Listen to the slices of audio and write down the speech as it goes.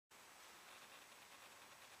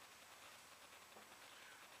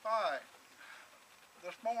Alright,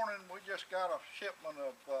 this morning we just got a shipment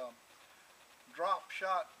of Drop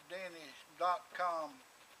Shot Denny.com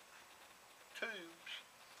tubes,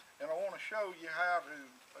 and I want to show you how to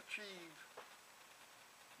achieve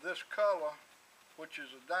this color, which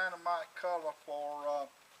is a dynamite color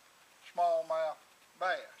for smallmouth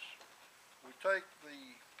bass. We take the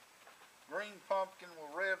green pumpkin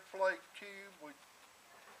with red flake tube, we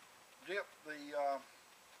dip the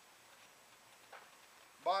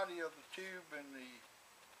body of the tube in the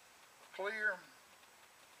clear.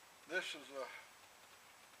 This is a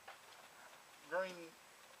green,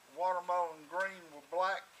 watermelon green with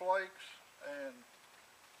black flakes and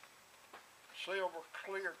silver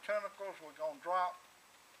clear tentacles. We're going to drop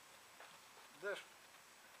this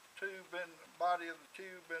tube in the body of the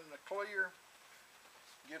tube in the clear,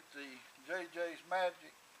 get the JJ's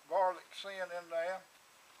Magic garlic scent in there.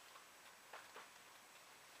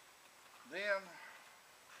 Then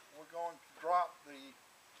we're going to drop the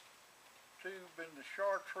tube in the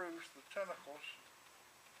chartreuse, the tentacles.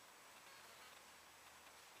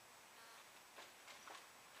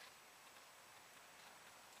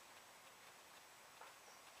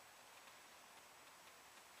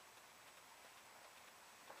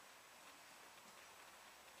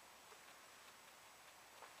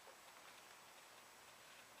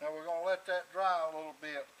 Now we're going to let that dry a little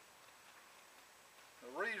bit.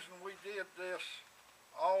 The reason we did this,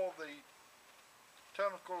 all the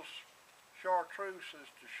tentacles chartreuse, is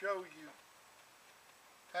to show you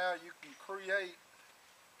how you can create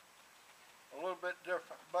a little bit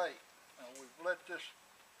different bait. Now we've let this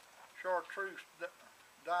chartreuse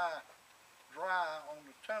dye dry on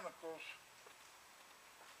the tentacles,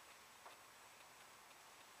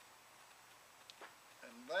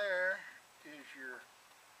 and there is your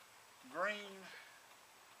green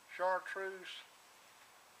chartreuse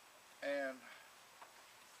and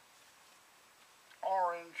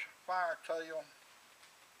orange firetail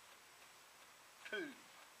tube.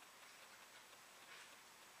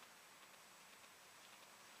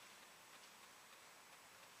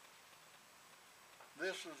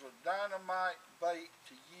 This is a dynamite bait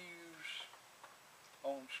to use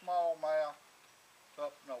on smallmouth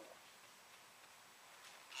up north.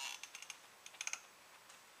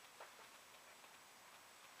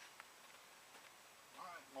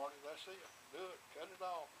 Alright, Marty, that's it. Do it. Cut it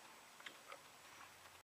off.